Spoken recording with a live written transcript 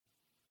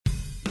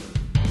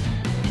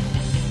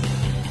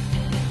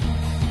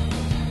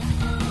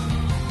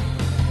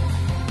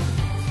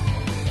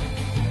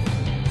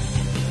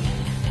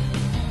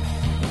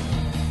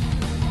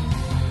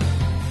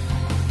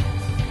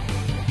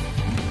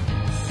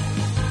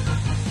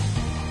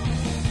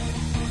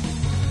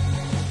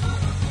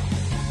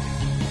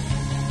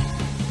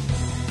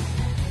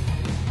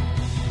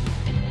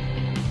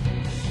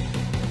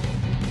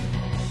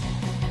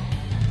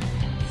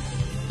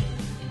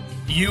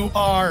You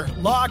are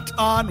Locked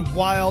On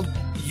Wild,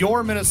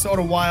 your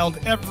Minnesota Wild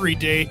every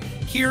day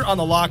here on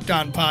the Locked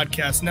On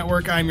Podcast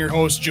Network. I'm your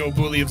host, Joe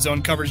Booley of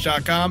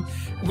ZoneCoverage.com.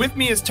 With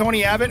me is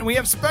Tony Abbott, and we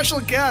have special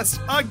guests.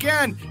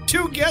 Again,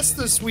 2 guests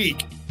this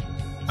week.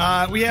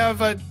 We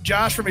have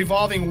Josh from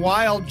Evolving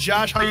Wild.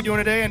 Josh, how you doing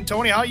today? And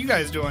Tony, how you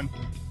guys doing?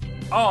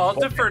 Oh, I'll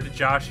defer to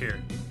Josh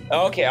here.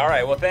 Okay, all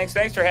right. Well, thanks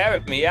for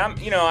having me. I'm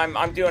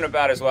doing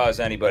about as well as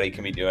anybody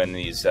can be doing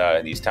these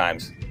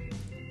times.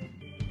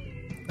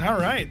 All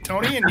right,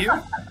 Tony, and you?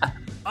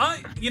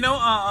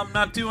 I'm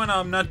not doing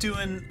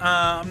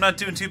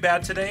too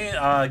bad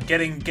today.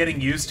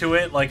 Getting used to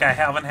it. Like, I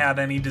haven't had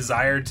any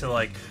desire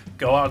to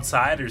go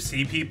outside or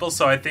see people,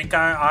 so I think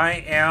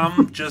I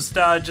am just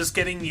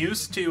getting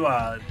used to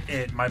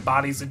it. My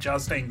body's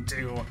adjusting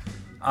to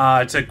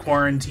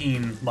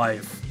quarantine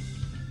life.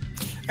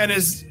 And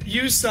as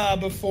you saw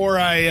before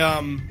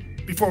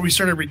we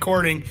started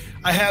recording,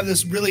 I have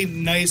this really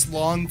nice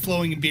long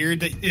flowing beard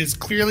that is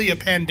clearly a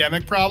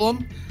pandemic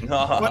problem.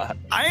 But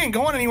I ain't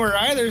going anywhere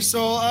either,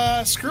 so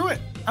screw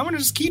it. I'm going to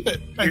just keep it.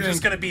 You're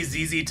just going to be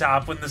ZZ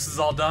Top when this is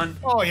all done?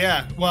 Oh,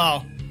 yeah.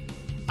 Well,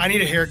 I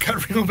need a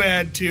haircut real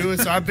bad, too.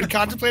 So I've been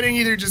contemplating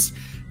either just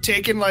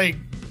taking,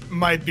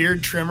 my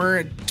beard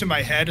trimmer to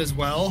my head as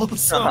well.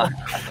 So okay,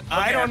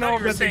 I don't know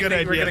if that's a good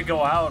idea. We're going to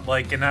go out,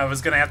 and I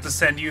was going to have to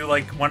send you,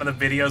 one of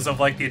the videos of,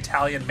 the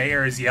Italian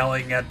mayors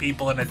yelling at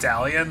people in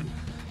Italian.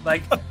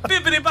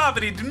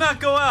 Bibbidi-bobbidi, do not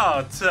go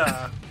out.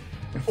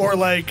 Or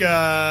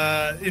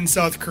in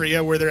South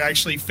Korea, where they're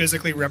actually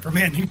physically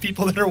reprimanding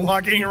people that are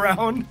walking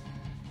around.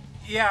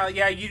 Yeah.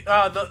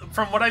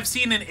 From what I've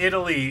seen in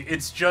Italy,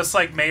 it's just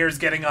mayors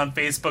getting on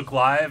Facebook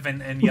Live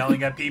and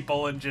yelling at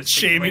people and just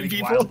shaming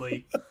people.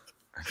 Wildly.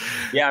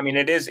 Yeah, I mean,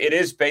 it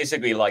is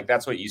basically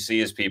that's what you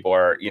see as people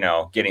are,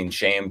 getting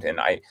shamed. And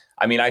I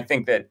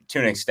think that to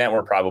an extent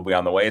we're probably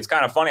on the way. It's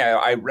kind of funny.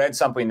 I read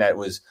something that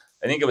was,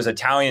 I think it was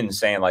Italian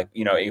saying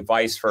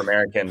advice for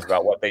Americans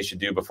about what they should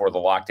do before the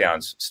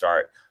lockdowns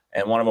start.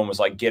 And one of them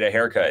was get a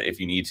haircut if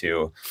you need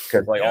to,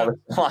 because all the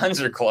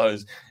salons are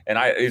closed. And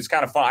it's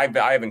kind of fun.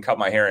 I haven't cut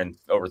my hair in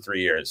over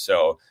 3 years,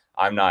 so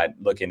I'm not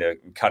looking to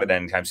cut it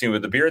anytime soon.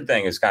 But the beard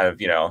thing is kind of,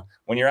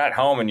 when you're at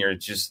home and you're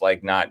just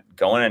not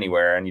going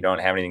anywhere and you don't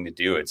have anything to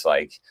do, it's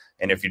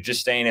and if you're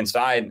just staying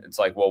inside, it's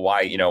well,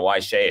 why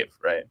shave,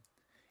 right?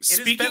 It has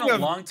been a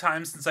long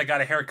time since I got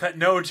a haircut.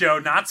 No, Joe,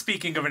 not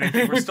speaking of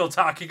anything. We're still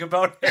talking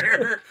about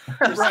hair.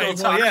 We're still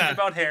talking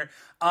about hair.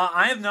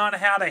 I have not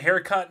had a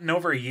haircut in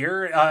over a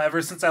year,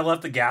 ever since I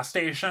left the gas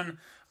station.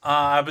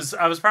 I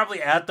was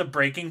probably at the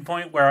breaking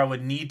point where I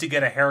would need to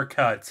get a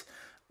haircut,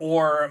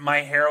 or my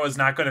hair was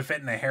not going to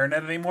fit in a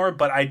hairnet anymore,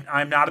 but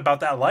I'm not about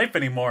that life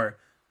anymore.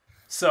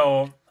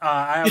 So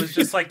I was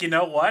just you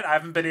know what? I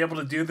haven't been able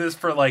to do this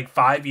for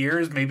 5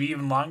 years, maybe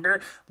even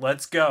longer.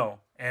 Let's go.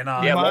 And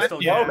let it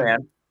flow,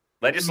 man.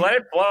 Just let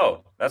it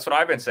flow. That's what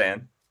I've been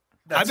saying.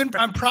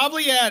 I'm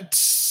probably at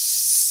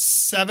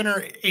 7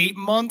 or 8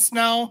 months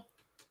now.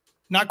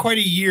 Not quite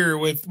a year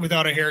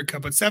without a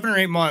haircut, but 7 or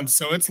 8 months.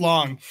 So it's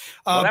long.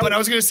 But I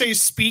was going to say,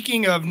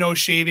 speaking of no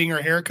shaving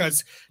or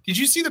haircuts, did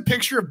you see the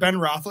picture of Ben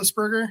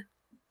Roethlisberger?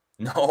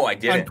 No, I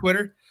didn't. On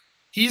Twitter.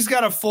 He's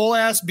got a full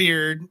ass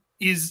beard.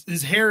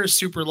 His hair is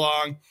super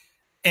long,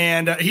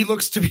 and he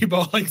looks to be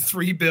about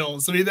 3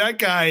 bills. I mean, that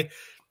guy,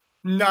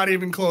 not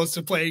even close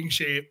to playing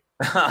shape.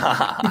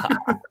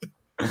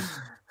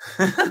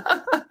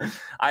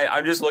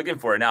 I'm just looking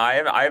for it now.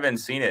 I haven't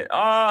seen it.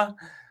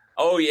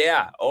 Oh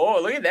yeah.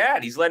 Oh, look at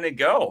that. He's letting it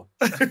go.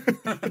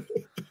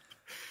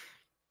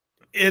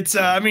 It's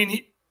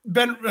Ben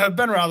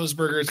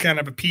Roethlisberger is kind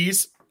of a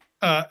piece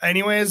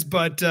anyways,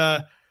 but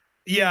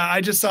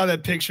I just saw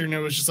that picture and it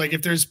was just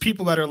if there's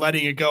people that are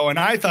letting it go, and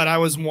I thought I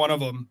was one of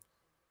them,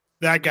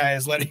 that guy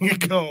is letting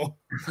it go.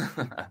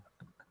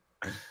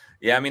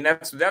 Yeah, I mean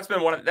that's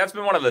been one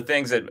of the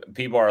things that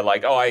people are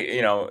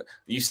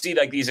you see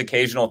these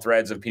occasional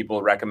threads of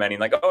people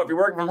recommending if you're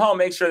working from home,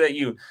 make sure that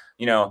you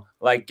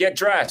get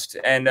dressed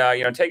and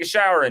take a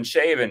shower and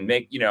shave and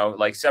make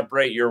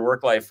separate your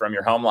work life from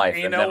your home life.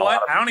 Hey, you know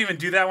what? I don't even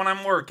do that when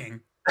I'm working.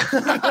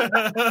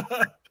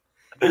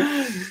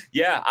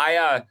 Yeah,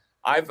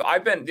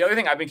 I've been, the other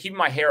thing, I've been keeping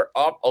my hair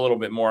up a little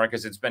bit more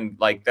because it's been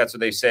that's what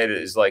they said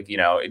is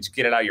it's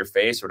get it out of your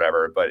face or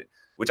whatever, but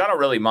which I don't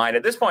really mind.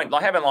 At this point,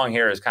 having long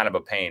hair is kind of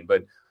a pain.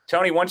 But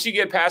Tony, once you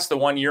get past the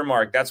 1 year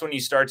mark, that's when you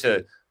start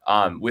to,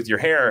 with your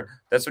hair,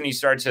 that's when you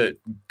start to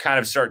kind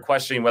of start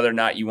questioning whether or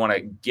not you want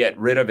to get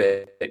rid of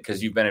it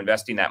because you've been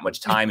investing that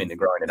much time into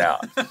growing it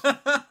out.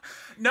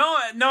 No,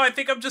 I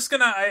think I'm just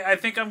gonna. I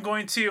think I'm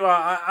going to.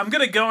 I'm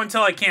gonna go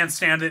until I can't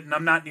stand it, and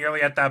I'm not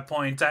nearly at that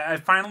point. I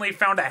finally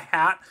found a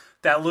hat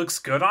that looks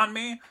good on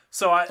me.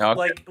 So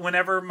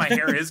whenever my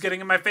hair is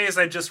getting in my face,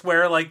 I just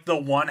wear the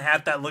one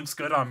hat that looks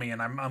good on me,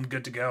 and I'm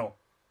good to go.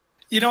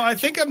 I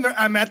think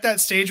I'm at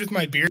that stage with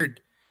my beard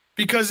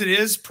because it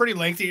is pretty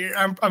lengthy.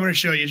 I'm going to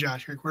show you,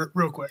 Josh, here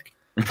real quick.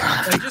 You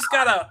just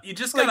gotta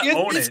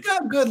own it. It's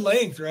got good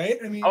length, right?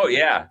 I mean, oh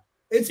yeah,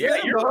 it's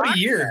been about a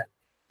year.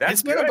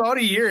 It's been about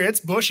a year. It's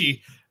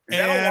bushy,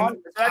 and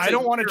I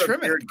don't want to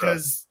trim it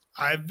because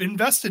I've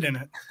invested in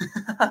it.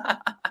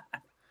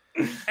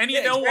 And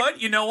you know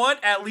what? You know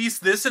what? At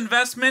least this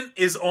investment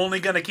is only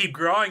going to keep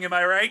growing. Am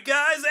I right,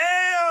 guys?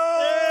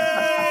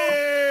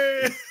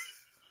 Hey!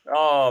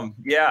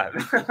 Yeah.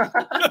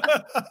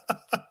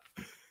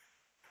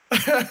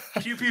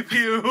 Pew, pew,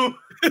 pew.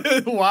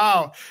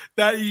 Wow.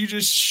 That you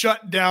just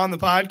shut down the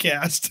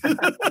podcast.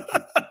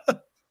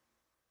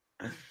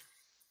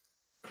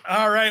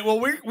 All right. Well,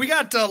 we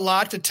got a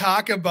lot to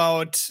talk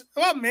about.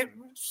 Well,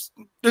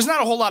 there's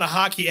not a whole lot of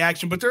hockey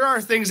action, but there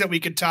are things that we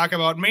could talk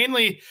about.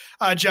 Mainly,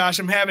 Josh,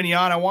 I'm having you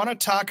on. I want to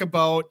talk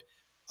about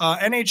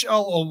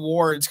NHL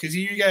awards because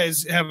you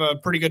guys have a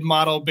pretty good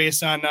model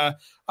based on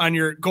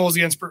your goals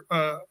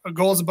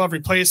above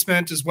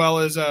replacement, as well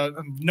as a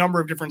number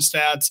of different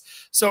stats.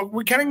 So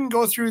we kind of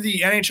go through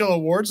the NHL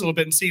awards a little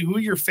bit and see who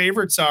your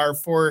favorites are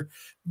for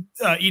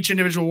each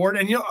individual award.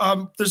 And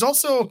there's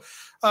also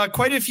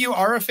quite a few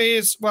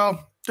RFAs.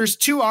 Well, there's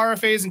 2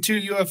 RFAs and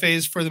 2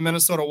 UFAs for the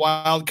Minnesota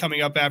Wild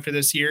coming up after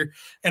this year.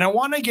 And I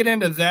want to get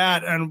into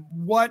that and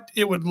what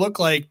it would look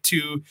like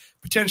to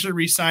potentially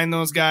re-sign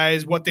those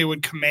guys, what they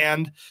would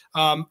command.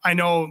 I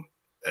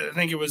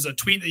think it was a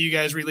tweet that you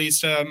guys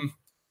released.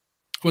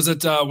 Was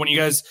it when you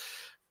guys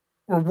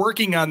were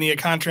working on the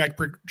contract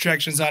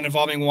projections on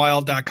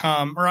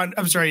evolvingwild.com or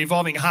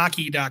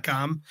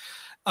evolvinghockey.com,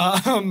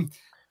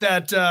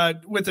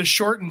 that with a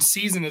shortened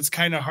season, it's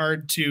kind of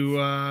hard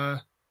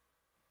to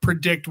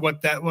predict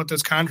what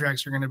those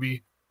contracts are going to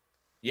be.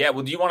 Yeah.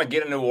 Well, do you want to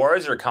get into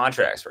awards or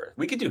contracts first?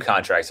 We could do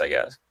contracts, I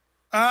guess.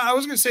 I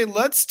was going to say,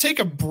 let's take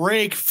a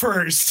break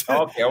first.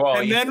 Okay. Well,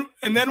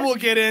 and then we'll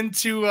get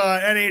into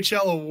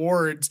NHL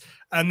awards,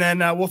 and then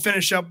we'll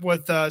finish up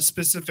with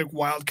specific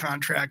Wild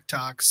contract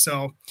talks.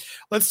 So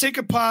let's take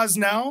a pause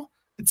now.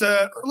 It's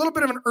a little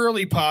bit of an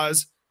early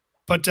pause,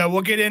 but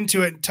we'll get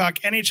into it and talk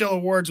NHL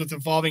awards with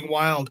Evolving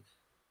Wild.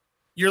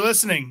 You're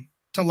listening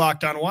to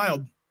Locked On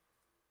Wild.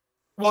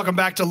 Welcome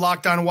back to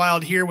Locked On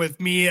Wild here with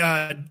me.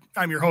 I'm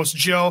your host,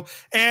 Joe,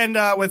 and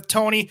with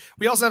Tony.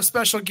 We also have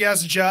special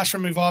guest Josh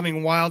from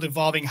Evolving Wild,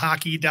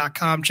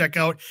 evolvinghockey.com. Check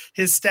out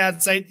his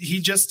stat site.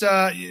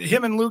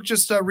 Him and Luke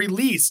just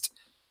released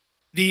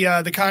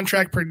the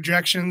contract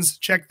projections.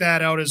 Check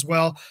that out as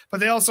well. But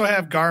they also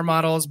have GAR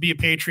models. Be a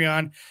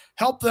Patreon.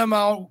 Help them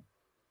out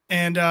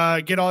and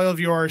get all of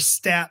your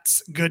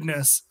stats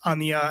goodness on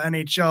the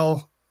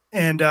NHL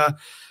and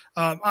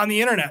on the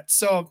internet.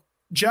 So,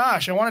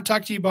 Josh, I want to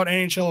talk to you about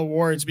NHL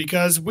awards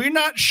because we're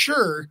not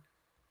sure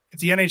if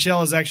the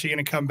NHL is actually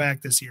going to come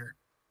back this year.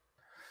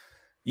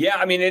 Yeah,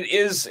 I mean it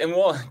is, and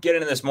we'll get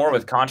into this more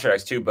with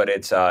contracts too. But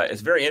it's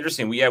very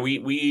interesting.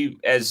 We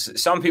as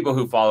some people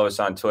who follow us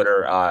on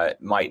Twitter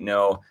might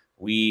know,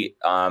 we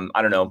I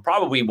don't know,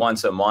 probably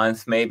once a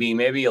month,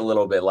 maybe a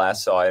little bit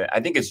less. So I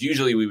think it's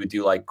usually we would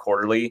do like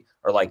quarterly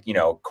or like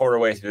quarter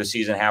way through the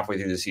season, halfway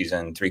through the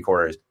season, 3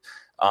 quarters.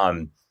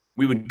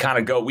 We would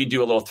kind of we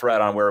do a little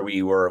thread on where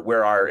we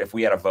were, if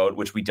we had a vote,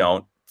 which we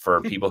don't, for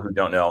people who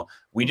don't know,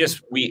 we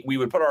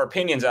would put our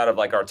opinions out of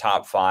like our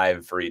top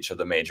 5 for each of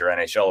the major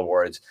NHL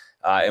awards.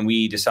 And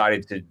we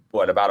decided to,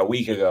 about a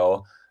week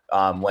ago,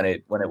 when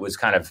it was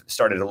kind of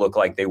started to look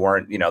like they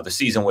weren't, the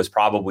season was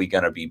probably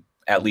going to be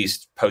at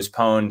least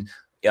postponed,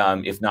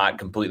 if not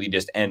completely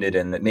just ended.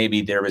 And that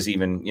maybe there was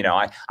even,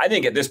 I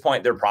think at this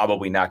point, they're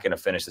probably not going to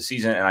finish the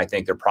season. And I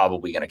think they're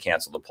probably going to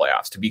cancel the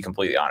playoffs, to be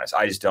completely honest.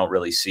 I just don't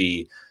really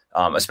see,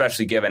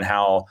 especially given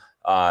how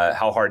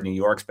hard New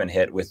York's been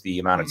hit with the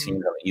amount of teams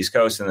on the East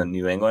Coast and the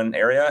New England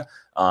area.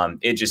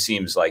 It just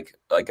seems like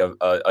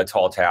a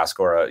tall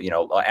task or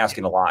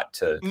asking a lot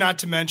to. Not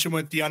to mention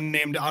with the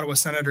unnamed Ottawa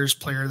Senators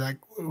player that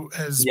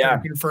has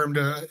been confirmed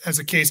as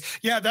a case.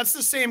 Yeah, that's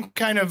the same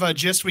kind of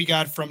gist we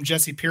got from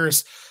Jesse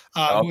Pierce,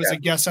 who was a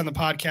guest on the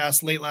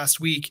podcast late last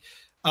week.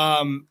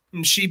 And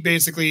she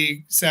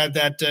basically said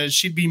that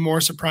she'd be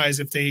more surprised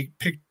if they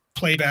picked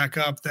play back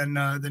up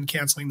than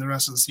canceling the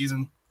rest of the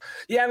season.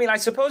 Yeah, I mean, I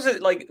suppose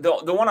that like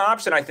the one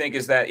option I think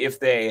is that if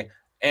they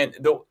and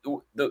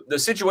the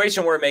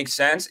situation where it makes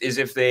sense is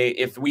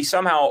if we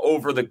somehow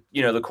over the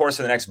the course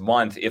of the next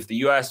month, if the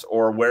U.S.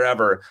 or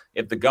wherever,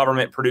 if the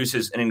government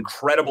produces an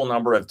incredible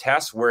number of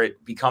tests where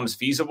it becomes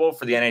feasible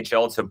for the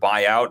NHL to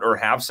buy out or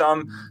have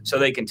some, so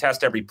they can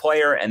test every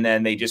player and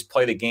then they just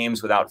play the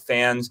games without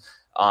fans,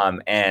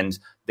 and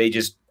they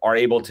just are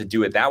able to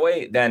do it that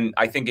way, then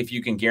I think if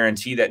you can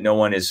guarantee that no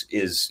one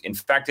is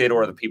infected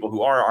or the people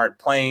who aren't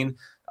playing.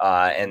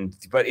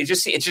 But it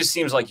just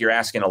seems like you're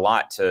asking a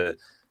lot to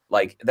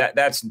like that.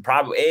 That's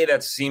probably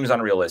that seems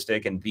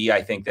unrealistic. And B,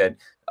 I think that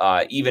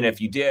even if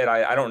you did,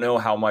 I don't know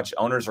how much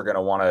owners are going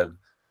to want to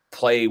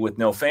play with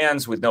no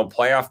fans, with no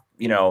playoff,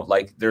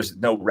 like there's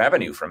no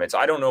revenue from it. So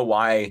I don't know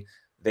why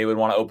they would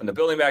want to open the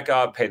building back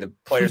up, pay the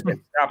players.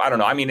 I don't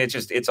know. I mean,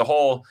 it's a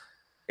whole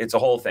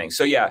thing.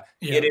 So yeah,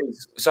 it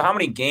is. So how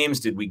many games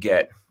did we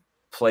get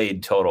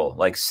played total?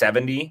 Like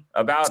 70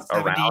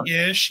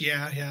 around-ish.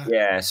 Yeah.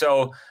 Yeah.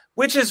 So,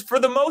 which is for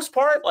the most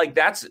part, like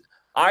that's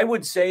I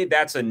would say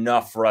that's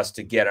enough for us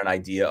to get an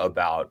idea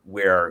about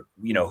where,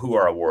 who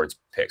our awards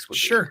picks would be.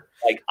 Sure.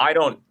 Like,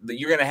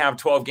 you're going to have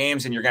 12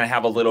 games and you're going to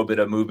have a little bit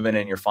of movement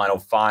in your final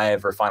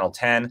 5 or final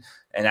 10.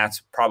 And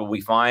that's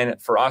probably fine.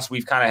 For us,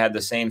 we've kind of had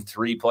the same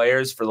 3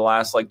 players for the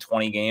last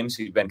 20 games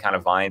who've been kind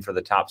of vying for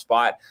the top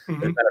spot.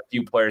 Mm-hmm. There's been a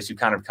few players who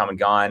kind of come and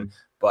gone.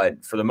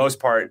 But for the most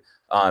part,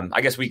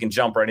 I guess we can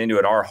jump right into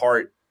it. Our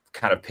heart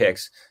kind of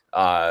picks.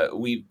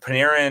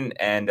 Panarin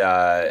and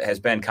has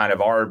been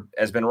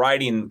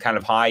riding kind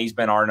of high. He's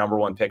been our number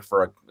 1 pick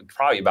for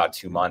probably about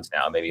 2 months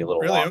now, maybe a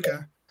little longer. Okay.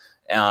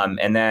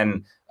 And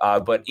then,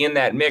 but in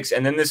that mix,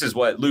 and then this is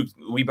what Luke,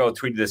 we both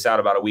tweeted this out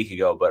about a week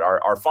ago, but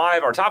our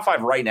top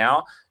 5 right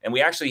now, and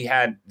we actually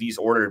had these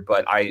ordered,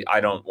 but I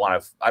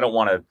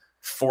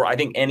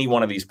think any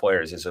one of these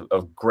players is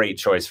a great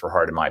choice for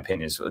Hart, in my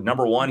opinion. So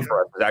number 1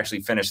 for us that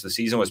actually finished the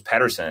season was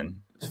Pettersson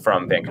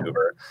from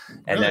Vancouver.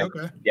 And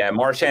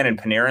Marchand and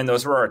Panarin,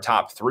 those were our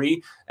top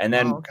 3. And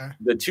then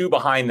the 2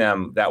 behind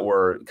them that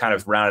were kind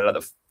of rounded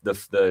out the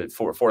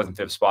 4th and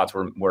 5th spots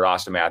were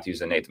Auston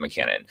Matthews and Nathan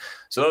MacKinnon.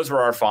 So those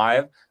were our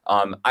 5.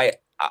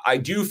 I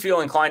do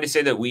feel inclined to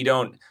say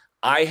that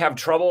I have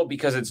trouble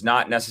because it's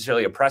not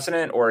necessarily a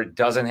precedent or it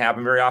doesn't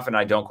happen very often.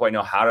 I don't quite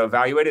know how to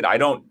evaluate it. I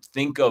don't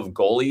think of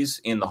goalies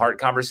in the Hart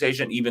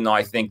conversation, even though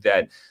I think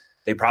that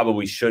they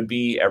probably should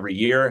be every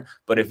year.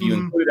 But if you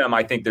include them,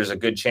 I think there's a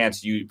good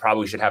chance you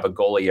probably should have a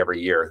goalie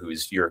every year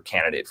who's your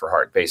candidate for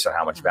Hart based on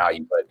how much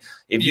value. But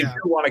if you do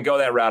want to go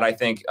that route, I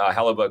think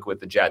Hellebuyck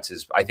with the Jets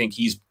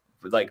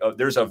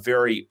there's a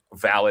very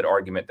valid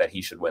argument that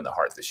he should win the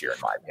Hart this year, in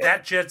my opinion.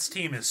 That Jets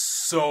team is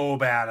so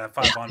bad at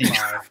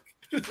 5-on-5.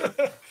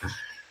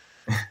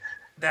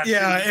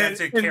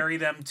 To carry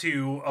them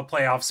to a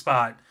playoff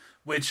spot,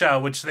 which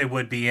they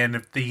would be in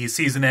if the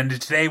season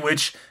ended today,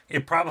 which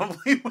it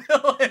probably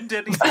will end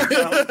anytime.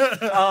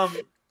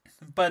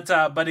 But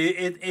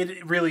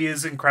it really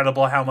is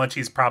incredible how much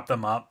he's propped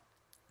them up.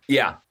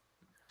 Yeah.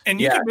 And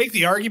you can make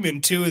the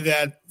argument, too,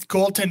 that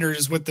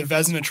goaltenders with the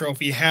Vezina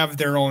trophy have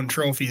their own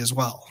trophy as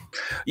well.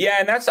 Yeah,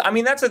 and that's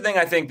the thing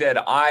I think that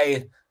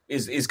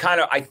is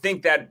kind of, I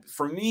think that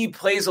for me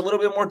plays a little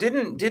bit more.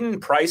 Didn't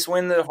Price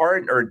win the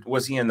Hart, or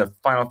was he in the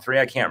final 3?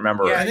 I can't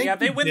remember. Yeah,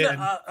 they win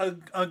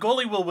a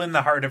goalie will win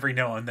the Hart every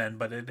now and then,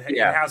 but it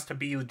has to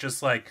be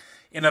just like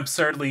an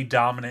absurdly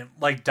dominant,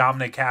 like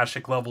Dominic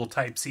Hasek level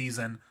type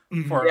season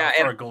for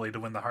a goalie to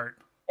win the Hart.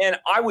 And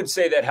I would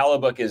say that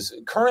Hellebuyck is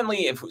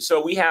currently,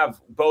 we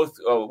have both.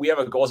 We have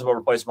a goals above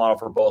replacement model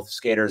for both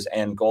skaters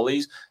and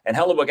goalies, and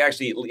Hellebuyck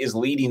actually is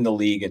leading the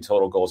league in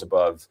total goals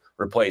above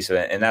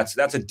replacement, and that's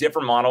a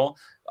different model.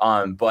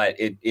 But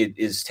it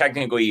is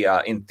technically,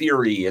 in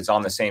theory, it's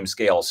on the same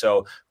scale.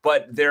 So,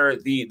 but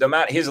the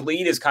amount, his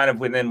lead is kind of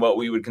within what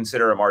we would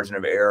consider a margin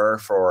of error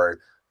for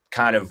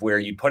kind of where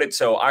you put it.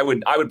 So I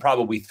would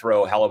probably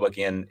throw Hellebuyck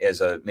in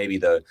as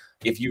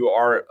if you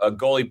are a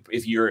goalie,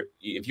 if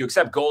you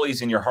accept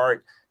goalies in your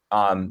heart,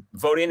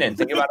 vote in and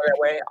think about it that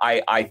way.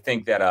 I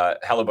think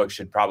that Hellebuyck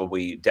should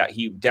probably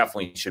he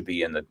definitely should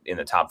be in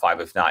the top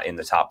 5, if not in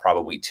the top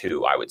probably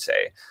 2. I would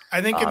say.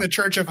 I think in the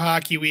Church of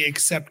Hockey we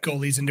accept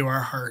goalies into our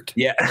heart.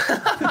 Yeah,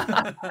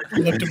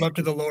 lift them up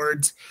to the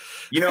Lords.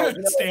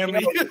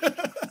 Stanley.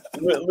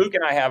 Luke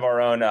and I have our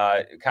own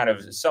kind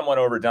of somewhat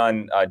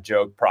overdone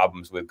joke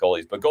problems with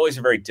goalies, but goalies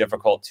are very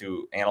difficult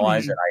to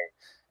analyze,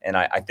 and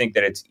I think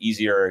that it's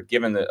easier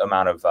given the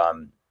amount of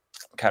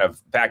kind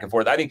of back and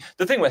forth. I think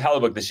the thing with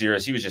Hellebuyck this year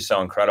is he was just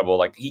so incredible.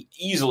 Like, he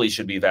easily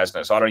should be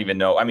Vezina. So I don't even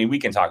know. I mean, we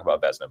can talk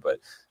about Vezina,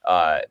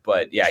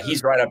 but yeah,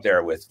 he's right up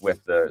there with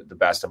the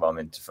best of them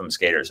and from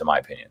skaters, in my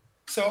opinion.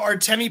 So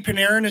Artemi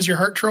Panarin is your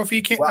Hart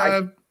Trophy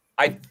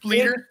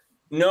leader?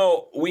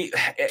 No,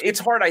 it's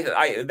hard.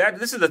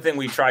 This is the thing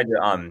we've tried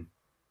to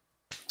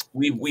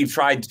we've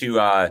tried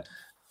to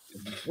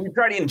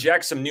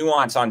inject some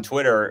nuance on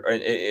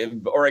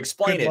Twitter or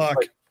explain Good luck.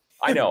 But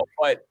I know,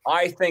 but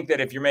I think that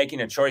if you're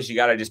making a choice, you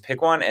got to just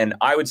pick one. And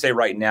I would say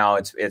right now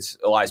it's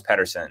Elias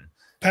Pettersson.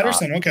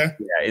 Pettersson, okay.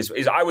 Yeah,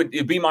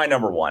 it'd be my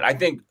number 1. I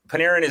think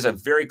Panarin is a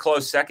very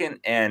close second,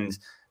 and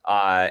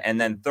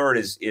then third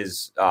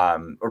is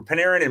or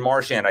Panarin and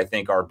Marchand, I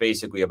think, are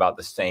basically about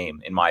the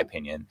same in my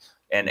opinion.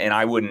 And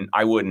I wouldn't,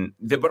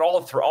 but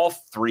all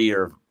 3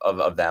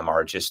 of them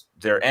are just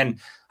there. And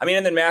I mean,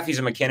 and then Matthews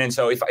and MacKinnon.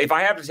 So if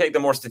I have to take the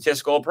more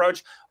statistical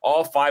approach,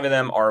 all 5 of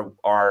them are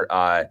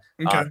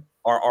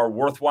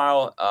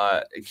worthwhile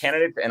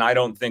candidates, and I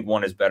don't think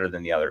one is better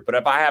than the other. But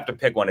if I have to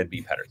pick one, it'd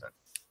be Pettersson.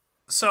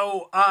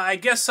 So I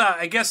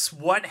guess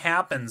what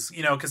happens,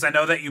 because I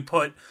know that you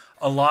put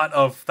a lot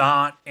of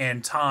thought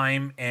and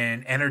time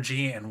and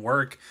energy and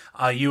work,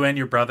 you and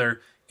your brother,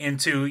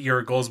 into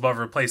your goals above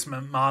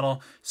replacement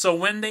model. So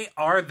when they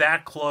are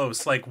that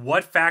close, like,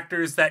 what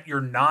factors that you're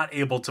not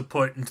able to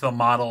put into the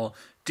model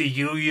do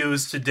you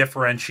use to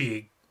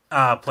differentiate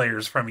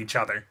players from each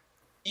other?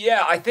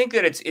 Yeah, I think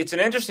that it's an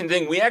interesting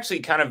thing. We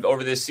actually kind of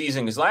over this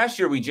season, because last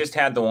year we just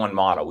had the one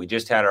model. We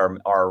just had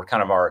our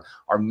kind of our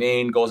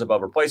main goals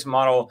above replacement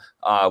model.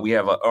 We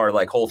have our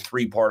like whole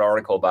 3-part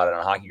article about it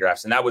on Hockey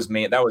Graphs, and that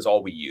was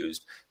all we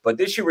used. But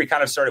this year we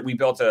kind of we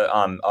built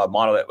a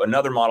model,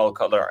 another model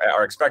called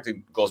our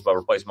expected goals above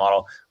replacement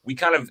model. We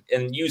kind of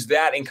use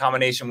that in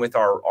combination with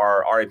our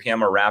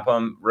RAPM or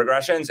RAPM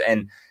regressions,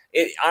 and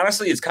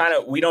honestly, it's kind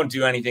of, we don't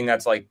do anything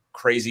that's like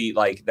crazy,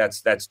 like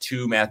that's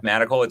too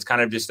mathematical. It's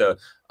kind of just a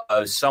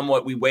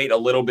somewhat, we weight a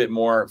little bit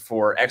more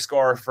for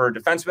XGAR for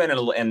defensemen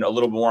and a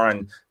little more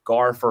on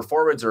GAR for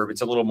forwards, or it's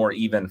a little more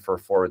even for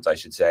forwards, I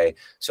should say.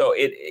 So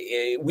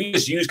we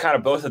just use kind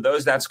of both of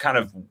those. That's kind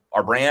of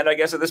our brand, I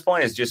guess, at this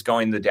point, is just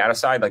going the data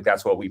side. Like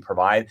that's what we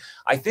provide.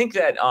 I think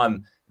that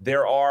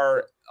there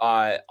are,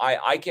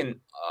 I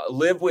can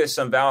live with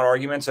some valid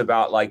arguments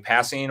about like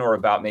passing or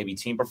about maybe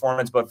team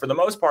performance, but for the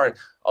most part,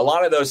 a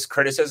lot of those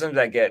criticisms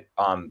that get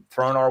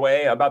thrown our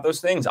way about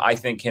those things, I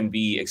think can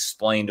be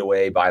explained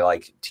away by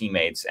like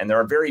teammates. And there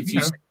are very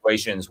few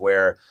situations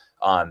where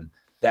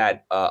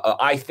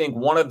I think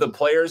one of the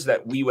players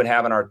that we would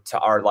have in our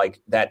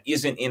like that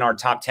isn't in our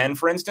top 10,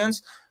 for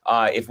instance,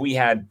 if we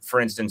had, for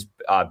instance,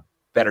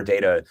 better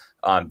data,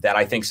 that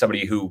I think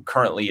somebody who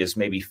currently is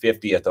maybe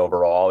 50th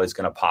overall is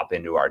going to pop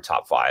into our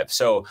top 5.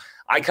 So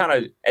I kind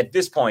of, at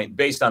this point,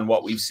 based on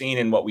what we've seen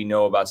and what we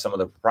know about some of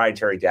the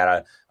proprietary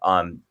data,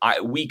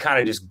 we kind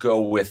of just go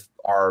with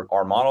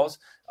our models.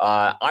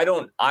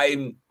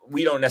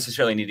 We don't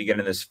necessarily need to get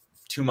into this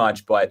too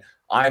much, but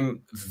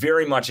I'm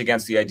very much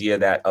against the idea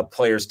that a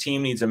player's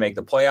team needs to make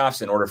the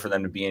playoffs in order for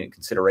them to be in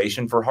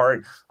consideration for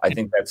Hart. I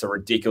think that's a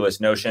ridiculous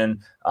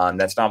notion.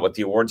 That's not what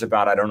the award's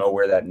about. I don't know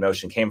where that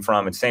notion came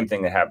from. It's the same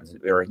thing that happens,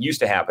 or used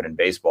to happen in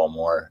baseball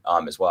more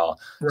as well.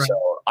 Right.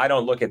 So I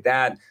don't look at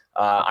that.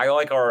 I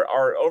like our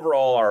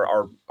overall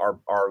our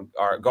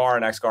GAR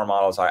and XGAR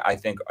models. I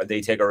think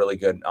they take a really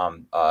good.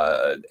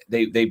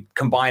 They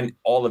combine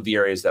all of the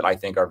areas that I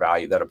think are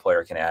value that a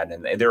player can add,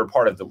 and they're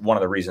part of one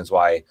of the reasons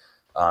why.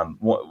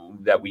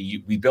 That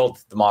we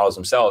built the models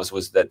themselves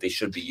was that they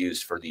should be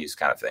used for these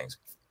kind of things.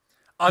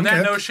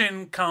 That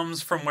notion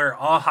comes from where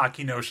all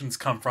hockey notions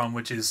come from,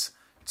 which is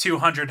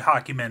 200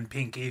 hockey men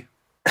pinky.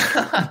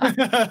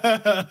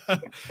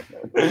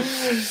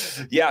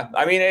 Yeah,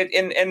 I mean,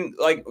 and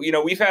like, you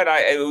know, we've had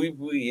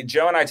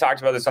Joe and I talked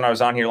about this when I was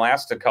on here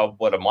last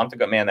a month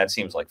ago. Man, that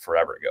seems like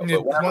forever ago.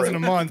 It wasn't a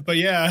month, but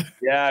yeah,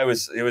 it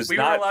was. We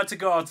were allowed to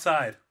go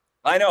outside.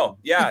 I know.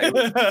 Yeah.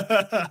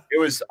 It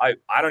was,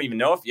 I don't even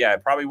know if,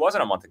 it probably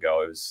wasn't a month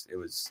ago. It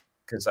was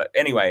because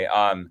anyway.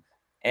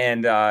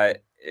 And a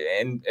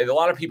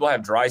lot of people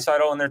have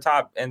Draisaitl in their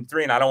top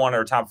 3, and I don't want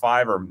their top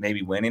 5 or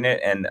maybe winning it.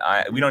 And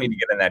we don't need to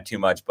get into that too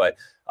much, but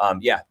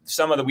we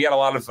had a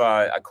lot of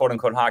quote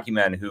unquote hockey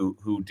men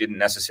who didn't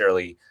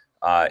necessarily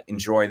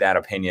enjoy that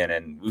opinion,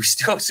 and we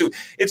still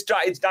it's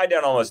died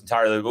down almost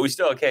entirely, but we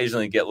still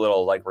occasionally get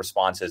little like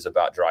responses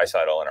about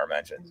Draisaitl in our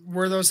mentions.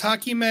 Were those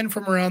hockey men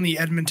from around the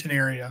Edmonton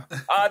area?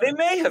 They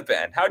may have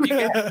been. How'd you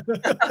get?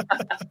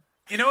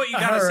 You know what you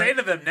got to say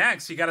to them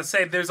next? You got to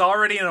say there's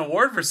already an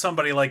award for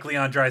somebody like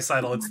Leon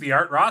Draisaitl. It's the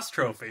Art Ross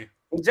Trophy.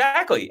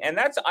 Exactly, and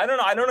that's I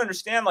don't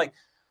understand. Like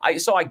I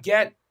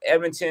get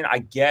Edmonton. I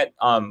get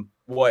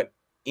what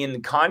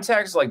in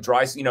context like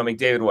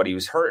McDavid. He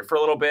was hurt for a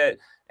little bit.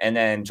 And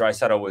then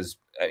Draisaitl was,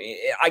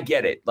 I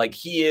get it. Like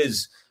he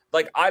is,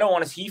 like I don't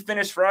want to. He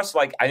finished for us.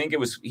 Like I think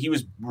he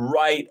was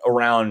right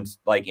around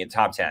like in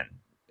top 10.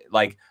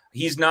 Like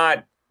he's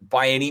not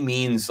by any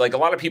means. Like a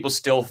lot of people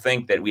still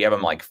think that we have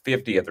him like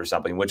 50th or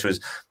something, which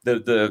was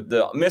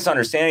the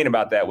misunderstanding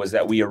about that was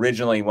that we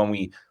originally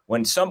we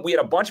had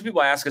a bunch of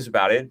people ask us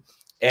about it,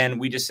 and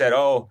we just said,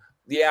 oh.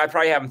 Yeah, I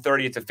probably have him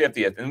 30th to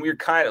 50th. And we were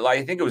kind of like,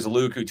 I think it was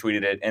Luke who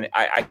tweeted it. And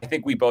I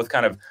think we both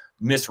kind of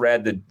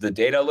misread the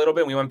data a little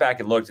bit. We went back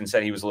and looked and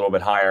said he was a little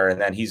bit higher. And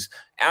then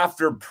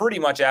pretty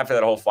much after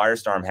that whole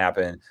firestorm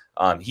happened,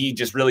 he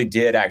just really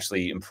did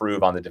actually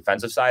improve on the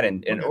defensive side.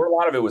 And a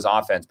lot of it was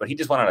offense, but he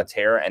just went on a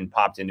tear and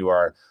popped into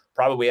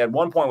probably at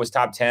one point was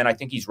top 10. I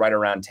think he's right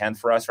around 10th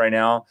for us right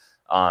now.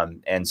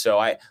 And so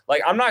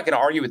I'm not going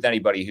to argue with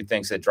anybody who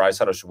thinks that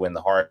Draisaitl should win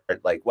the Hart.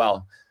 Like,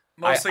 well,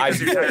 mostly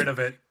because you're tired of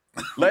it.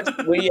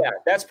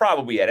 That's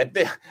probably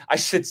it. I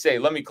should say,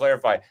 let me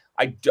clarify.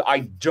 I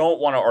don't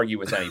want to argue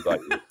with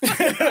anybody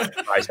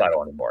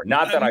Draisaitl anymore.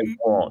 Not that I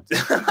won't.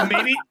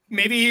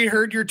 maybe he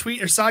heard your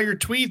tweet or saw your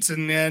tweets,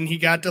 and then he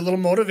got a little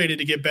motivated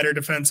to get better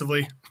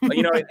defensively.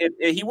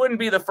 He wouldn't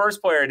be the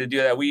first player to do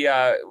that.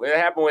 It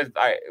happened with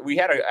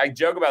I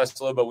joke about this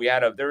a little,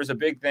 but there was a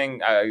big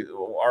thing.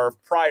 Our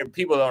prior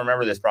people don't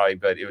remember this probably,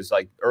 but it was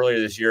like earlier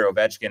this year.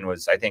 Ovechkin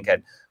was, I think,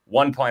 had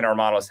one point our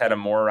models had him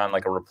more around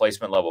like a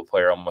replacement level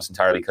player almost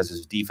entirely because of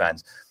his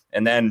defense.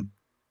 And then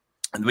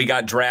we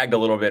got dragged a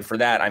little bit for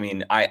that. I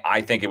mean,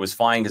 I think it was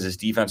fine because his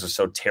defense was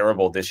so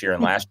terrible this year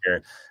and last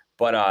year.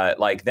 But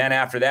then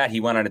after that,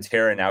 he went on a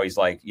tear, and now he's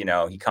like,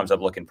 he comes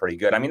up looking pretty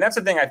good. I mean, that's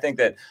the thing I think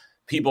that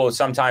people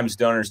sometimes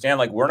don't understand.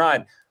 Like we're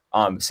not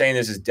saying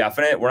this is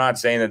definite. We're not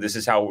saying that this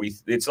is how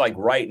it's like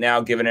right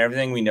now, given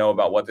everything we know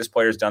about what this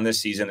player's done this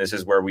season, this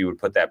is where we would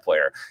put that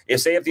player.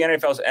 If the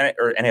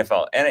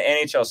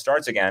NHL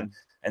starts again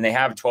and they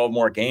have 12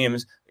 more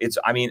games,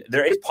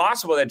 there is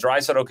possible that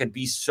Draisaitl could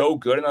be so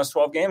good in those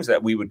 12 games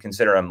that we would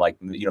consider him like,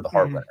 the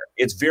Hart winner.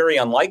 It's very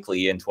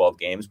unlikely in 12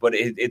 games, but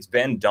it's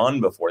been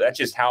done before. That's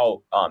just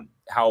how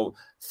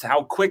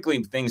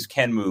quickly things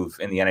can move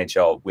in the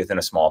NHL within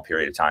a small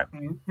period of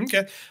time.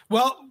 Okay.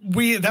 Well,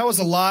 that was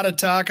a lot of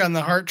talk on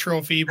the Hart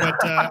Trophy,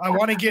 but I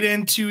want to get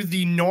into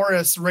the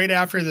Norris right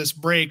after this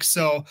break.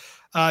 So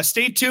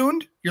stay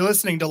tuned. You're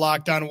listening to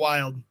Locked On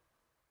Wild.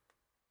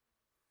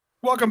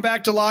 Welcome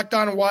back to Locked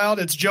On Wild.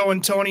 It's Joe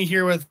and Tony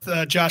here with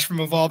Josh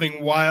from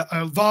Evolving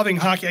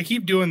Hockey. I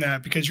keep doing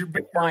that because you're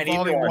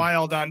Evolving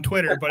Wild on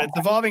Twitter, but it's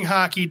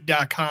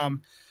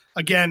evolvinghockey.com.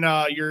 Again,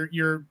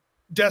 your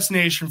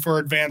destination for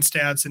advanced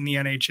stats in the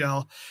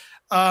NHL.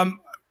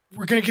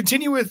 We're going to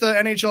continue with the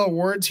NHL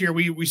awards here.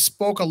 We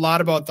spoke a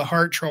lot about the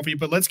Hart Trophy,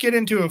 but let's get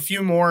into a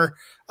few more.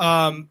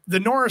 The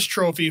Norris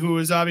Trophy, who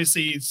is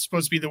obviously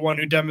supposed to be the one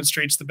who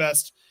demonstrates the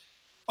best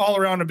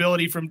all-around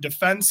ability from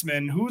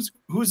defensemen. Who's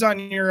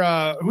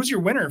your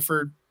winner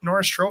for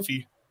Norris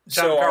Trophy?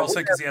 John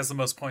Carlson, because he has the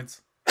most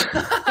points.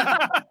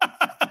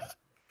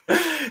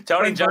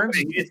 Tony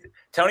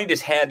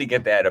just had to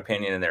get that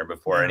opinion in there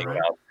before anyone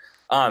else.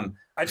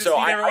 I just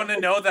need everyone to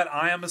know that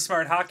I am a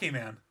smart hockey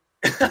man.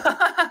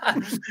 Yeah,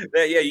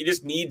 you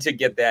just need to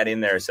get that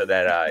in there so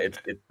that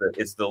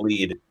it's the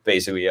lead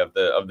basically of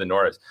the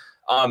Norris.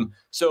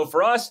 So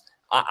for us,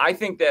 I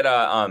think that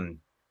our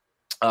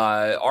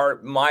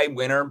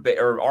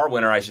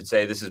winner, I should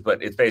say,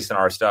 but it's based on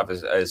our stuff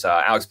is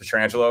Alex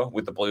Pietrangelo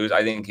with the Blues.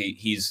 I think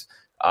he's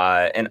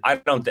and I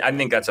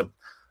think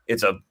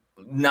it's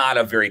not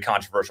a very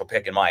controversial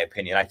pick in my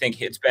opinion. I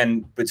think it's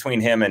been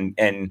between him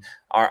and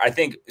I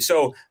think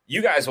so.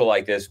 You guys will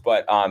like this,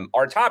 but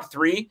our top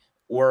three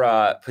were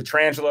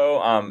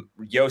Pietrangelo,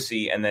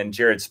 Josi, and then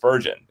Jared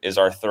Spurgeon is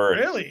our third.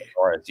 Really?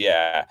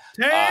 Yeah.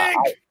 I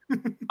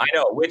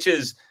know, which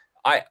is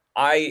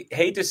I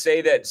hate to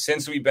say that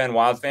since we've been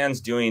Wild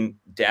fans doing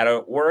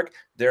data work,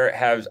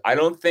 I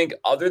don't think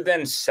other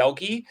than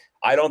Selke,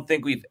 I don't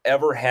think we've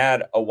ever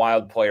had a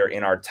Wild player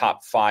in our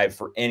top 5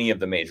 for any of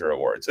the major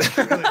awards.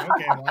 Really?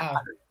 Okay,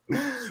 wow.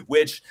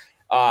 Which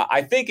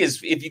I think is,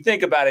 if you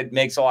think about it,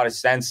 makes a lot of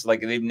sense.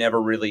 Like they've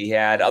never really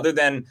had, other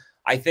than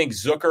I think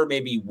Zucker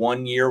maybe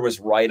 1 year was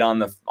right on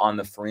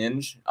the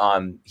fringe.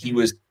 He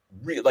was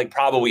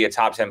probably a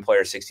top 10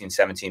 player, 16,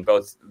 17,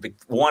 both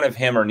one of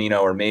him or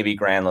Nino or maybe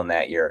Granlund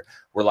that year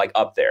were like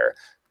up there.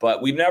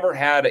 But we've never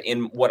had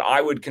in what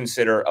I would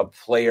consider a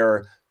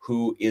player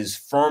who is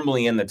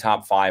firmly in the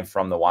top 5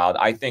 from the Wild.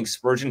 I think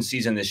Spurgeon's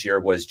season this year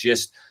was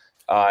just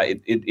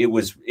it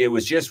was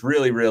just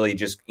really, really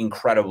just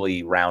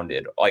incredibly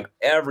rounded. Like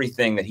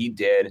everything that he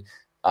did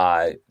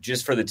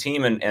just for the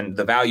team and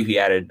the value he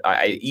added,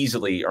 I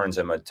easily earns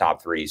him a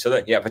top 3. So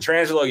that,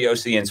 Pietrangelo,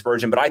 Josi, and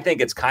Spurgeon. But I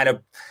think it's kind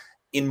of,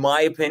 in my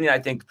opinion, I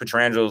think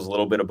Pietrangelo is a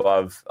little bit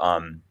above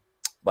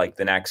like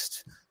the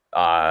next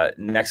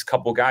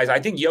couple guys. I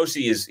think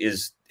Josi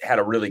is had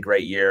a really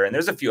great year, and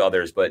there's a few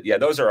others, but yeah,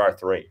 those are our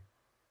 3.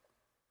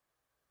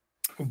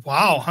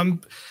 Wow, I'm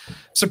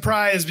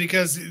surprised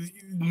because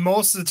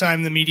most of the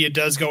time the media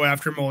does go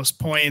after most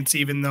points,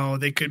 even though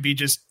they could be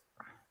just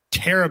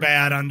terrible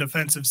on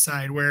defensive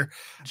side. Where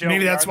Joe,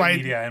 maybe that's why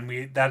media,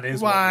 and that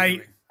is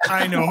why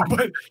I know,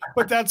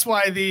 but that's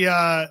why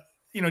the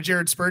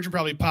Jared Spurgeon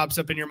probably pops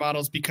up in your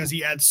models because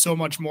he adds so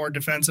much more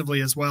defensively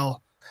as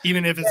well.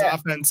 Even if his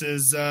offense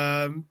is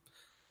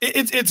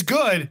it's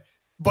good,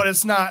 but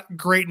it's not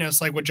greatness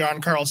like what John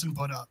Carlson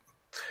put up.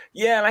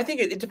 Yeah, and I think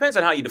it depends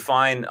on how you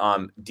define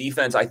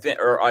defense. I think,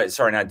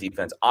 not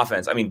defense,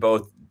 offense. I mean,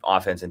 both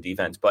offense and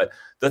defense. But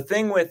the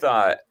thing with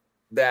that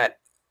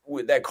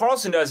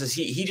Carlson does is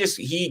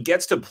he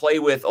gets to play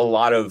with a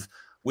lot of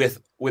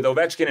with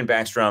Ovechkin and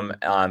Backstrom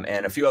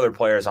and a few other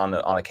players on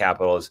the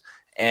Capitals,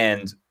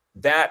 and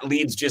that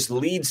leads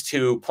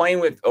to playing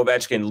with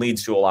Ovechkin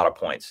leads to a lot of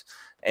points.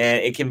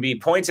 And it can be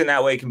points in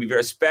that way. It can be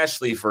very,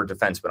 especially for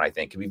defensemen, I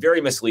think, can be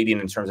very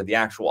misleading in terms of the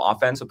actual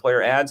offense a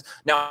player adds.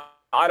 Now,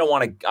 I don't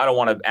want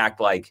to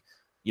act like,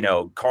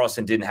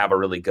 Carlson didn't have a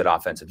really good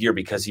offensive year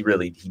because he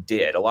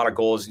did. A lot of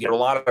goals, a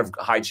lot of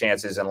high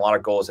chances and a lot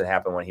of goals that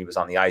happened when he was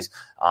on the ice.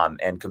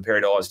 And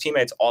compared to all his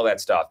teammates, all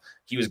that stuff,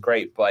 he was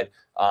great. But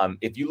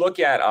if you look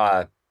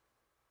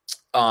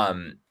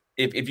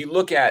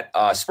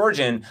at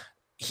Spurgeon,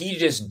 he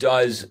just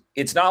does.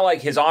 It's not like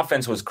his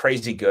offense was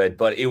crazy good,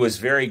 but it was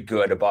very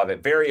good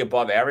very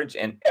above average.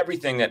 And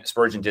everything that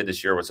Spurgeon did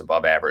this year was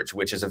above average,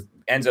 which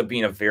ends up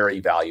being a very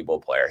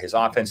valuable player. His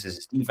offense is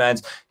his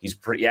defense. He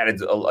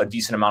added a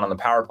decent amount on the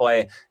power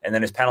play, and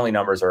then his penalty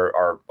numbers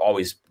are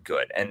always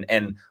good.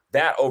 And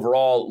that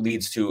overall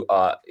leads to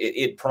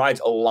it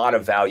provides a lot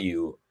of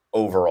value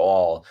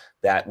overall,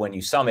 that when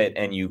you sum it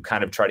and you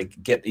kind of try to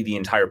get the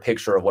entire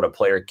picture of what a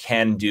player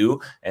can do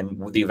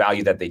and the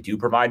value that they do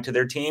provide to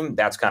their team,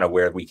 that's kind of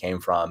where we came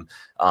from.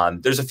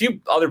 There's a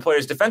few other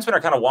players. Defensemen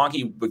are kind of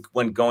wonky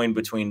when going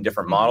between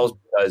different models,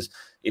 because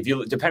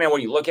depending on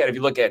what you look at, if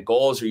you look at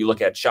goals or you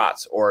look at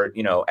shots or,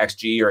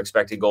 XG or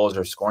expected goals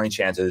or scoring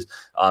chances,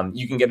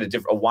 you can get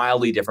a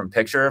wildly different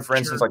picture. For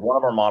instance, like one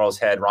of our models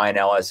had Ryan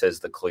Ellis as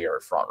the clear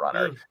front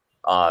runner.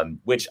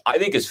 Which I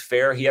think is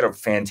fair. He had a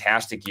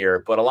fantastic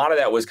year, but a lot of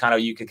that was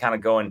you could kind of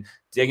go and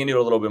dig into it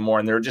a little bit more.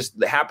 And there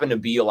happened to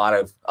be a lot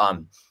of,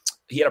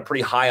 he had a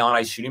pretty high on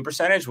ice shooting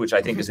percentage, which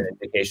I think is an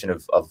indication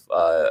of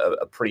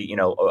a pretty,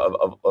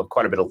 of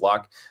quite a bit of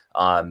luck.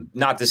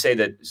 Not to say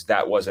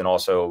that wasn't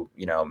also,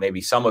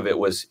 maybe some of it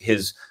was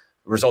his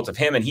result of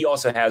him. And he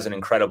also has an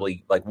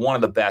incredibly, one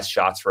of the best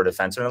shots for a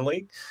defenseman in the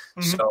league.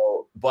 So,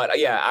 but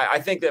yeah, I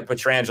think that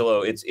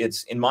Pietrangelo,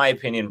 it's in my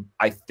opinion,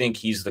 I think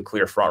he's the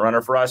clear front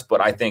runner for us.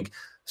 But I think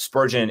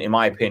Spurgeon, in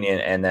my opinion,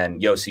 and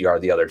then Josi are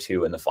the other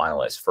two in the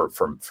finalists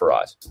for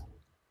us.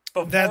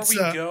 Before we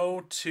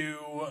go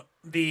to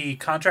the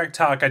contract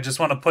talk, I just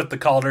want to put the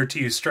Calder to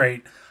you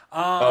straight.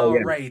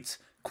 Right.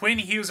 Quinn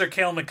Hughes or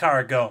Cale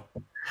Makar, go.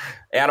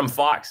 Adam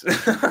Fox.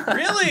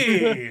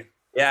 Really?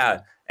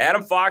 Yeah.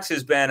 Adam Fox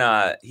has been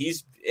not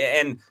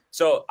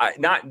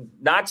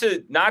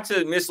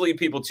to mislead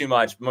people too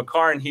much.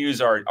 Makar and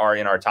Hughes are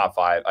in our top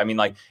five. I mean,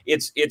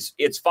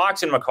 it's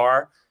Fox and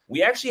Makar.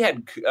 We actually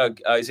had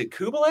is it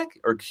Kubalik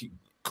or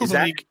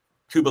Kubalik?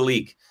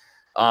 Kubalik.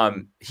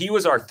 He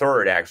was our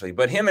third actually,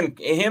 but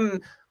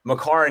him,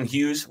 Makar and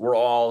Hughes were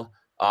all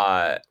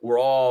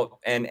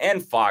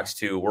and Fox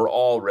too. We're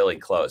all really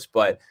close,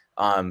 but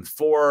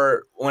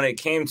for when it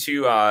came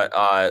to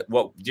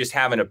just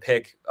having to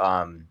pick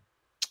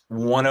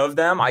one of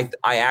them, I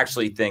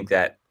actually think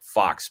that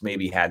Fox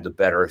maybe had the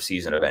better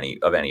season of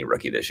any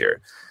rookie this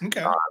year.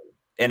 Okay,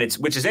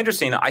 which is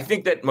interesting. I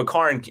think that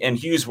Makar and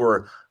Hughes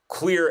were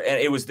clear,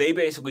 and they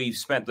basically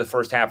spent the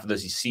first half of the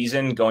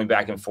season going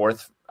back and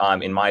forth,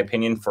 in my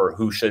opinion, for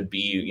who should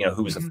be,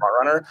 who was the front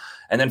runner.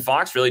 And then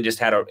Fox really just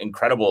had an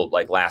incredible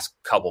last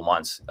couple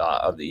months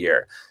of the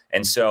year.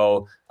 And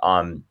so,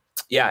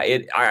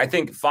 I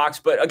think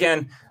Fox, but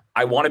again,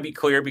 I want to be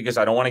clear because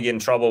I don't want to get in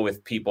trouble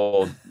with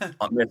people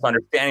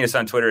misunderstanding us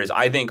on Twitter. Is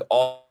I think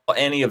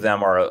any of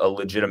them are a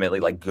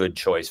legitimately good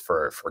choice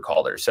for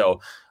Calder.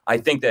 So I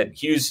think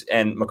that Hughes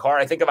and Makar,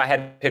 I think if I had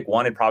to pick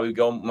one, it'd probably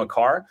go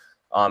Makar.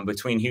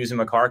 Between Hughes and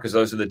Makar, because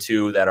those are the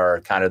two that are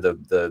kind of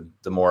the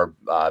more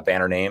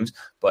banner names.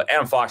 But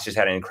Adam Fox just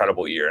had an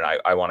incredible year, and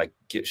I want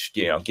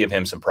to give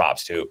him some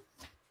props too.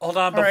 Hold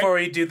on, before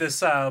we do this,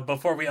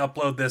 before we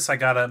upload this, I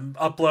gotta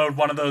upload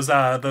one of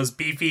those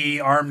beefy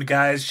armed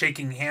guys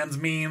shaking hands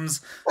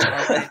memes.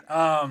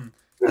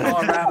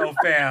 Colorado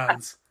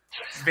fans,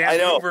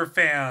 Vancouver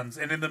fans,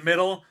 and in the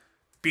middle,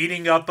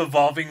 beating up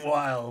Evolving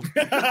Wild.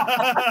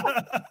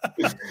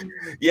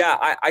 Yeah,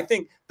 I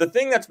think the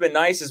thing that's been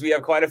nice is we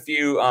have quite a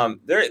few.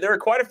 There are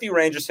quite a few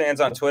Rangers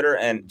fans on Twitter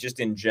and just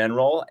in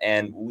general,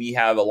 and we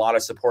have a lot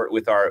of support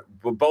with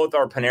both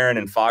our Panarin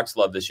and Fox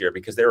love this year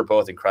because they were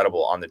both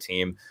incredible on the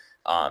team.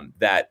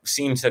 That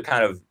seemed to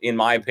kind of, in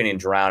my opinion,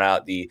 drown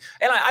out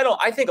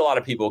I think a lot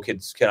of people can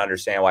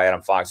understand why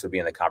Adam Fox would be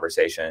in the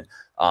conversation.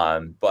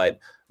 But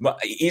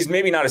he's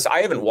maybe not I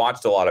haven't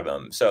watched a lot of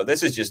him. So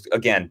this is just,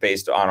 again,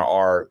 based on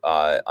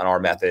our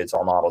methods,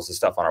 our models, the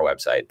stuff on our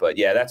website. But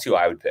yeah, that's who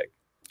I would pick.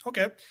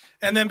 Okay.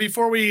 And then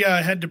before we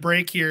head to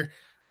break here,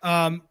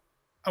 I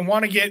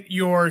want to get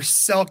your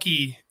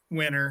Selke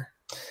winner.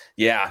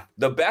 Yeah.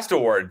 The best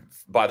award,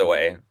 by the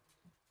way.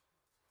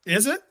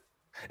 Is it?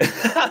 Oh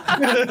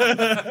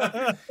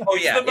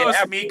yeah. It's the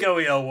most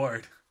Miko-y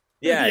award.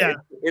 Yeah.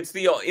 It's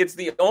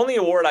the only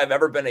award I've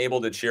ever been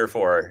able to cheer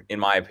for, in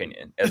my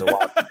opinion, as a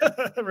wild.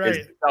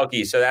 Right.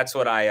 Selke. So that's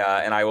what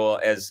I will,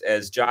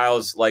 as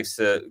Giles likes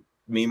to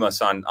meme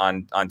us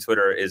on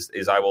Twitter, is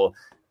I will,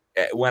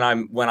 when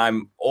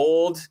I'm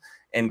old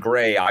and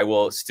gray, I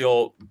will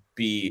still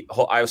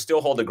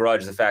hold a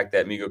grudge the fact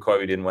that Mikko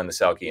Koivu didn't win the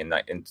Selke in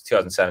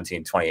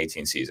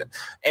 2017-2018 season.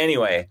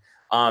 Anyway,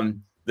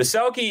 the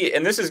Selke,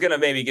 and this is going to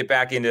maybe get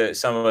back into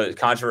some of the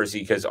controversy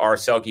because our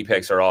Selke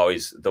picks are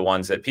always the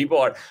ones that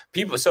people.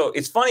 So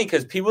it's funny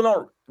because people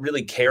don't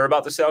really care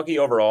about the Selke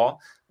overall,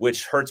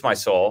 which hurts my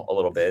soul a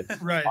little bit.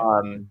 Right.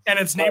 And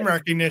it's name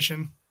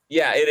recognition.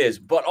 Yeah, it is.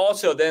 But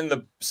also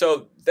then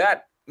so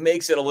that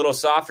makes it a little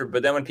softer.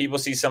 But then when people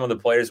see some of the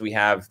players we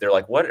have, they're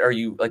like, what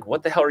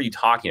the hell are you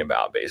talking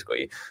about,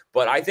 basically?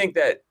 But I think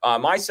that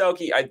my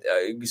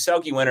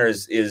Selke winner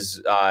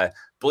is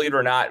believe it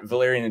or not,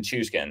 Valerian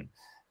Nichushkin.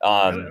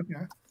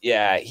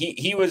 Yeah,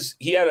 he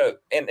had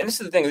and this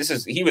is the thing.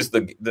 He was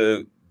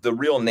the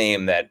real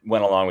name that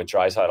went along with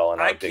Draisaitl.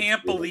 And I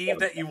can't believe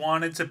that you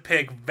wanted to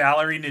pick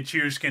Valery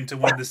Nichushkin to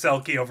win the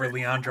Selke over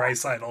Leon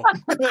Draisaitl.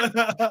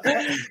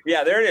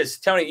 Yeah, there it is,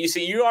 Tony. You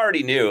see, you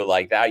already knew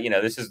like that.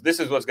 This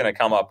is what's going to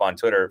come up on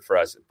Twitter for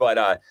us.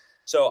 But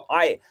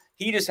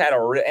he just had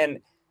and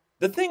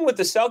the thing with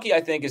the Selke,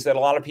 I think, is that a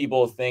lot of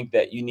people think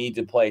that you need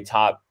to play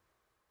top.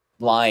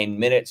 line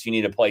minutes. You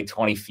need to play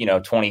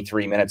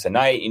 23 minutes a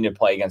night. You need to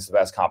play against the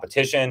best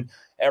competition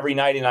every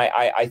night. And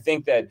I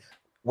think that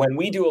when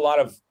we do a lot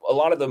of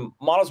the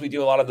models, we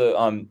do a lot of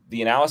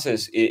the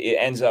analysis, it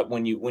ends up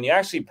when you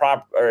actually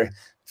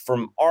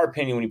from our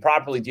opinion, when you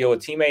properly deal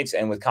with teammates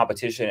and with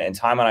competition and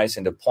time on ice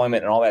and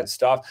deployment and all that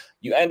stuff,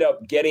 you end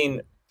up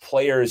getting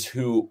players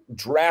who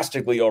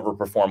drastically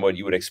overperform what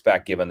you would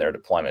expect given their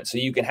deployment. So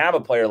you can have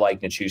a player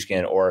like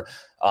Nichushkin, or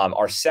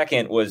our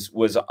second was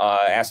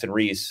Aston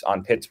Reese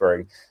on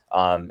Pittsburgh.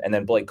 And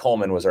then Blake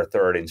Coleman was our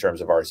third in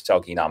terms of our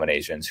Selke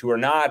nominations, who are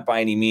not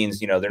by any means,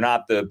 they're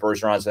not the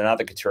Bergerons, they're not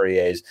the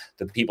Couturiers,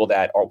 the people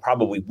that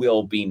probably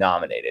will be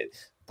nominated.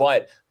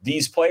 But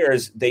these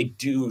players, they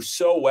do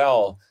so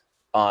well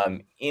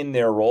in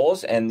their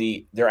roles and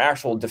their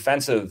actual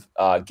defensive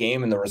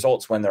game and the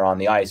results when they're on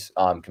the ice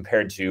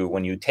compared to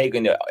when you take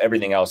into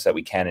everything else that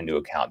we can into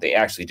account. They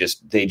actually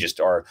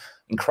just are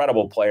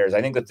incredible players.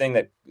 I think the thing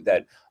that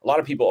a lot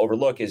of people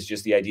overlook is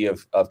just the idea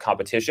of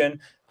competition.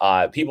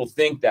 People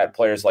think that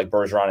players like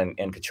Bergeron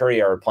and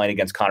Couturier are playing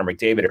against Connor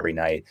McDavid every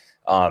night.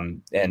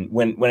 And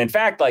when in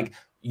fact, like,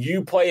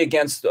 you play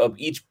against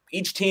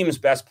each team's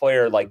best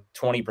player like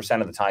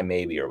 20% of the time,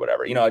 maybe, or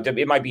whatever.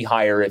 It might be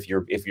higher if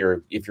you're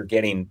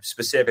getting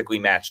specifically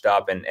matched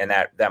up, and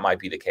that might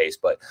be the case.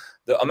 But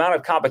the amount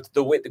of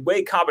the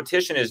way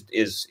competition is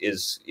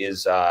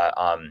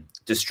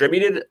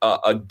distributed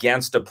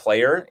against a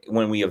player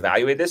when we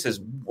evaluate this is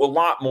a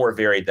lot more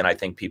varied than I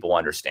think people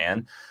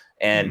understand.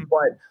 And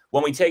but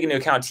when we take into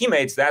account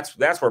teammates,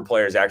 that's where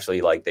players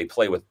actually they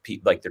play with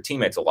their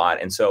teammates a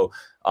lot. And so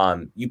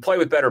you play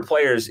with better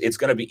players, it's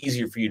going to be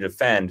easier for you to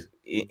defend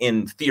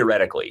in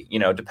theoretically.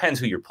 It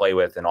depends who you play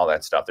with and all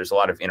that stuff. There's a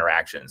lot of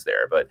interactions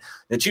there. But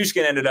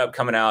Nichushkin ended up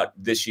coming out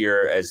this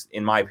year as,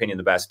 in my opinion,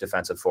 the best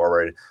defensive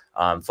forward,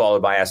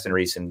 followed by Aston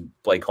Reese and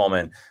Blake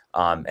Coleman.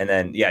 And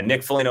then,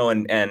 Nick Foligno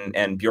and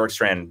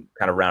Bjorkstrand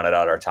kind of rounded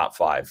out our top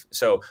five.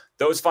 So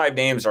those five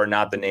names are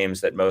not the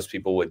names that most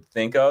people would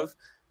think of.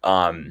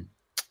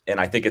 And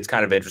I think it's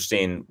kind of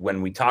interesting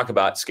when we talk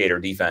about skater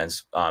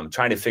defense,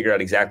 trying to figure out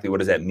exactly what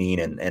does that mean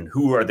and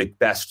who are the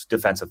best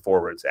defensive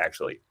forwards,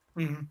 actually.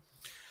 Mm-hmm.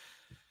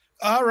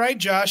 All right,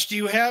 Josh, do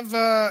you have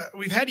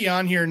we've had you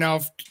on here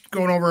now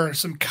going over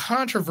some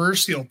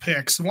controversial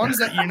picks, ones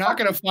that you're not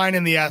going to find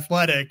in The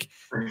Athletic.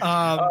 Hey.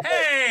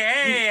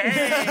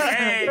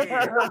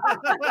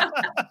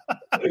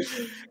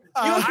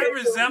 I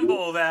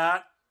resemble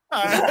that.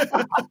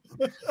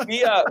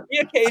 We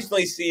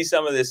occasionally see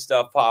some of this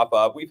stuff pop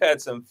up. We've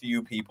had some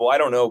few people. I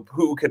don't know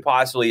who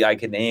I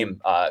could name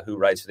who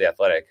writes for The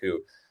Athletic who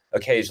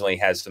occasionally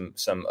has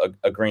some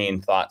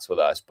agreeing thoughts with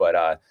us.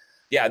 But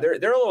they're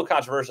a little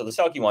controversial, the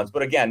Selke ones.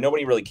 But again,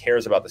 nobody really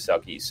cares about the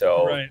Selke,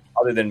 so right.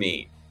 Other than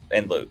me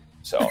and Luke.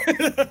 So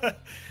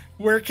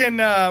where can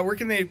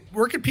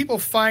people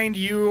find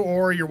you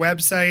or your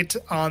website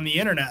on the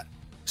internet?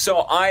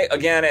 So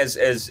again,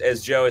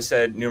 as Joe has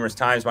said numerous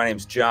times, my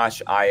name's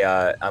Josh.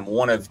 I'm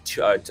one of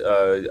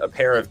a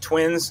pair of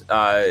twins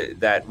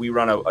that we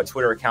run a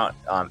Twitter account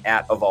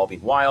at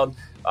Evolving Wild.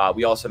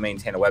 We also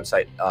maintain a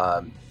website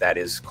that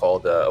is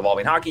called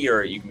Evolving Hockey,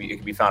 or it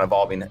can be found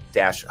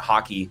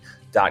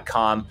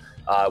evolving-hockey.com.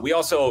 We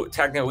also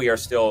technically are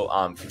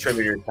still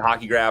contributors to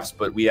Hockey Graphs,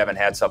 but we haven't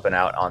had something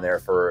out on there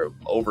for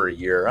over a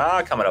year,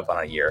 coming up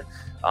on a year.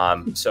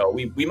 So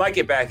we might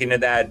get back into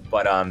that,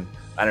 but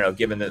I don't know,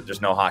 given that there's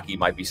no hockey,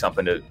 might be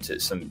something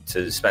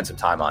to spend some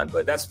time on.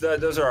 But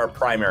those are our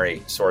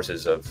primary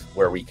sources of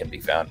where we can be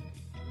found.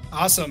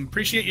 Awesome.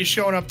 Appreciate you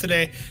showing up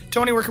today.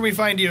 Tony, where can we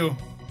find you?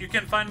 You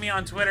can find me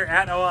on Twitter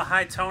at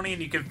 @OHiTony,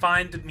 and you can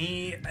find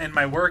me and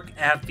my work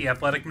at The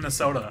Athletic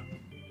Minnesota.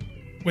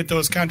 With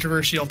those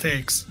controversial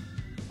takes.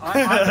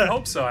 I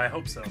hope so. All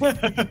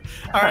right,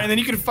 and then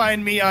you can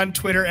find me on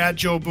Twitter at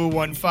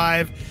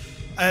JoeBoo15,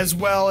 as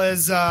well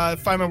as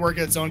find my work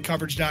at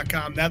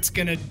ZoneCoverage.com. That's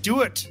going to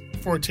do it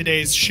for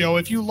today's show.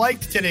 If you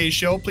liked today's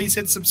show, please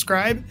hit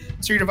subscribe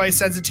so your device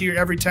sends it to you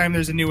every time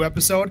there's a new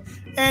episode,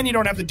 and you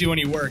don't have to do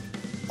any work.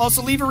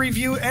 Also, leave a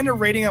review and a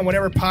rating on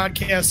whatever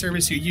podcast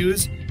service you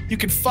use. You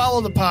can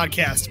follow the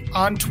podcast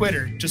on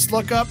Twitter. Just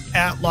look up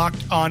at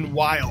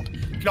LockedOnWild.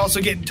 You can also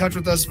get in touch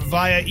with us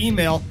via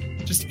email.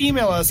 Just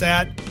email us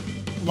at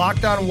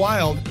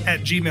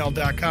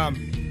LockedOnWild@gmail.com.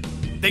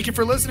 Thank you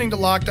for listening to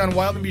Locked On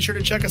Wild, and be sure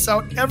to check us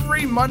out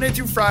every Monday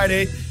through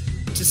Friday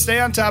to stay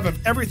on top of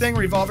everything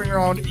revolving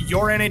around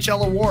your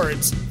NHL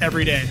awards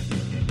every day.